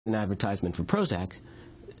an advertisement for Prozac,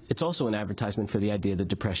 it's also an advertisement for the idea that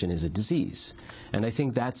depression is a disease. And I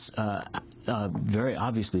think that's very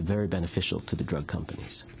obviously very beneficial to the drug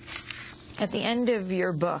companies. At the end of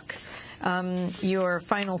your book, your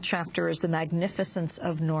final chapter is The Magnificence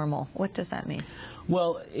of Normal. What does that mean?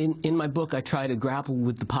 Well, in my book, I try to grapple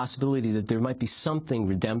with the possibility that there might be something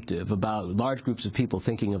redemptive about large groups of people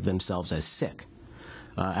thinking of themselves as sick,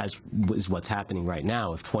 as is what's happening right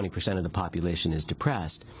now if 20% of the population is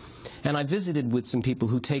depressed. And I visited with some people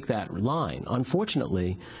who take that line.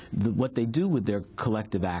 Unfortunately, what they do with their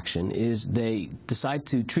collective action is they decide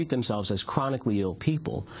to treat themselves as chronically ill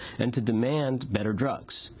people and to demand better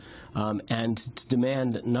drugs. And to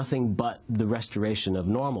demand nothing but the restoration of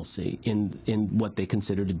normalcy in what they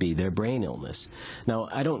consider to be their brain illness. Now,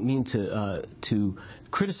 I don't mean to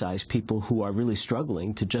criticize people who are really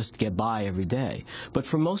struggling to just get by every day. But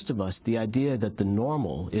for most of us, the idea that the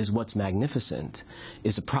normal is what's magnificent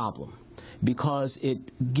is a problem, because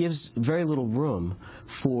it gives very little room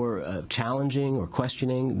for challenging or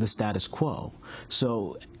questioning the status quo.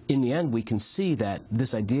 So in the end, we can see that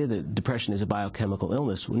this idea that depression is a biochemical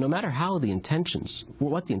illness, no matter how the intentions,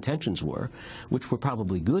 what the intentions were, which were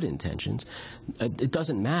probably good intentions, it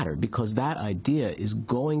doesn't matter, because that idea is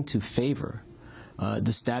going to favor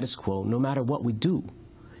the status quo no matter what we do,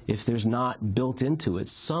 if there's not built into it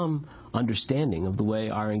some understanding of the way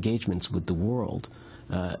our engagements with the world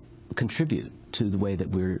contribute to the way that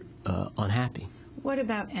we're unhappy. What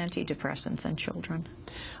about antidepressants in children?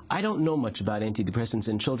 I don't know much about antidepressants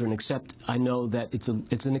in children, except I know that it's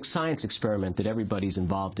a science experiment that everybody's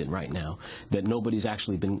involved in right now, that nobody's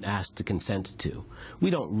actually been asked to consent to.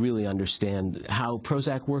 We don't really understand how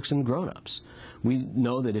Prozac works in grown-ups. We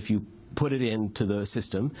know that if you put it into the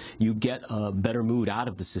system, you get a better mood out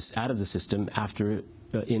of the system after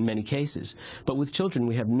in many cases. But with children,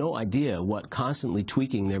 we have no idea what constantly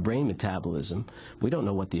tweaking their brain metabolism, we don't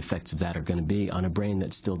know what the effects of that are going to be on a brain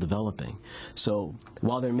that's still developing. So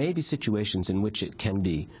while there may be situations in which it can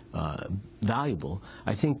be valuable,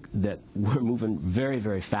 I think that we're moving very,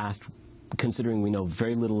 very fast, considering we know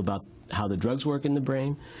very little about how the drugs work in the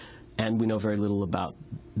brain, and we know very little about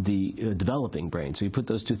the developing brain. So you put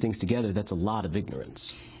those two things together, that's a lot of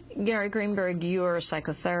ignorance. Gary Greenberg, you're a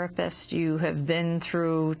psychotherapist. You have been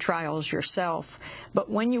through trials yourself. But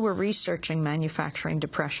when you were researching Manufacturing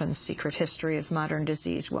Depression's Secret History of Modern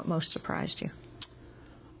Disease, what most surprised you?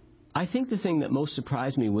 I think the thing that most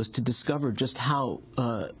surprised me was to discover just how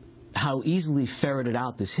easily ferreted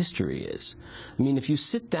out this history is. I mean, if you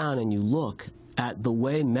sit down and you look at the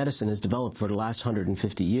way medicine has developed for the last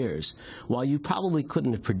 150 years, while you probably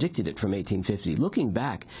couldn't have predicted it from 1850, looking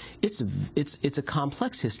back, it's a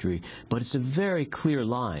complex history, but it's a very clear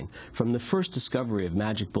line from the first discovery of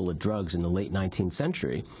magic bullet drugs in the late 19th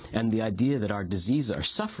century, and the idea that our diseases, our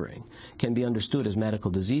suffering, can be understood as medical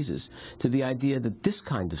diseases, to the idea that this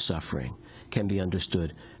kind of suffering can be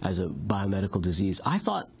understood as a biomedical disease.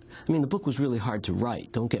 I mean, the book was really hard to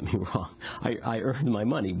write, don't get me wrong. I earned my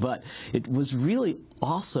money, but it was really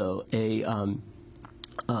also a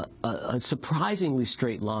surprisingly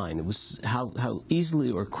straight line. It was how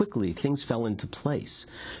easily or quickly things fell into place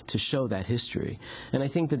to show that history. And I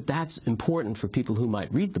think that that's important for people who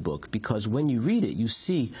might read the book, because when you read it, you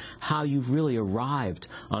see how you've really arrived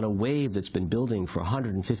on a wave that's been building for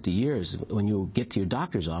 150 years. When you get to your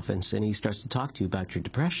doctor's office and he starts to talk to you about your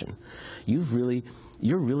depression, you're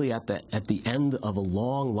really at the end of a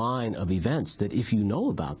long line of events that, if you know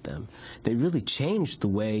about them, they really change the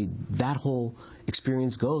way that whole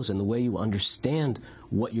experience goes, and the way you understand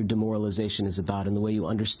what your demoralization is about, and the way you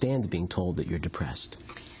understand being told that you're depressed.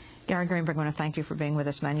 Gary Greenberg, I want to thank you for being with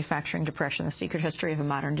us. Manufacturing Depression, The Secret History of a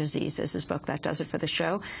Modern Disease is his book. That does it for the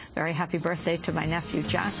show. Very happy birthday to my nephew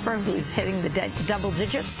Jasper, who's hitting the double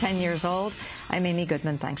digits, 10 years old. I'm Amy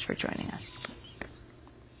Goodman. Thanks for joining us.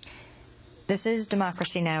 This is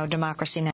Democracy Now!, Democracy Now!